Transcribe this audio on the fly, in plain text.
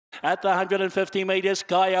at the 150 metres.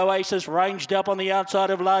 Sky Oasis ranged up on the outside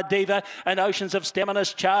of La Diva, and Oceans of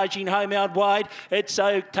Stanima charging home out wide. It's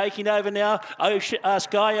taking over now.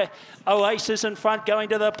 Sky Oasis in front, going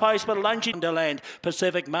to the post, but lunging to land.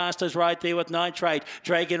 Pacific Masters right there with Nitrate.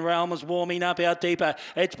 Dragon Realm is warming up out deeper.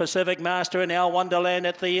 It's Pacific Master and Our Wonderland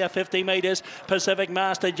at the 50 metres. Pacific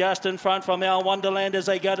Master just in front from Our Wonderland as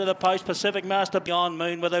they go to the post. Pacific Master beyond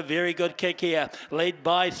Moon with a very good kick here, led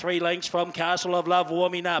by 3 lengths from Castle of Love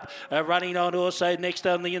warming up. Running on also next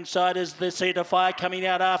on the inside is the Certifier coming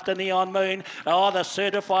out after Neon Moon. Oh, the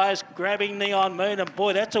Certifier's grabbing Neon Moon, and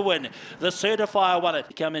boy, that's a win. The Certifier won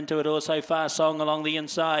it. Come into it also Fast Song along the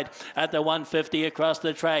inside at the 150 across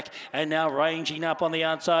the track, and now ranging up on the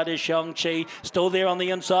outside is Shang-Chi, still there on the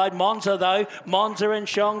inside. Monza though, Monza and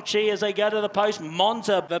Shang-Chi as they go to the post.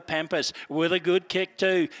 Monza, the Pampas with a good kick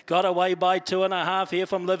too. Got away by 2.5 here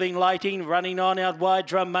from Living Lighting. Running on out wide,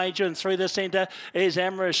 Drum Major, and through the centre is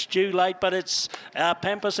Amorous Stew late, but it's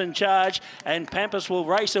Pampas in charge, and Pampas will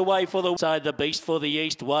race away for the side. The Beast for the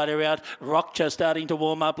east, wider out. Rockcha starting to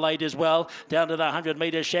warm up late as well. Down to the 100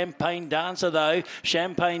 metres. Champagne Dancer though.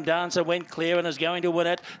 Champagne Dancer went clear and is going to win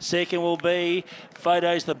it. Second will be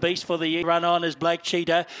Photos, the Beast for the east. Run on is Black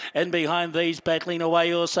Cheetah, and behind these battling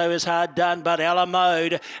away also is Hard Done, but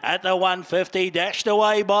Alamode at the 150 dashed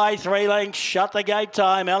away by 3 lengths. Shut the gate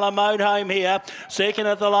time. Alamode home here. Second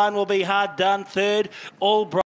at the line will be Hard Done. Third, All Bright.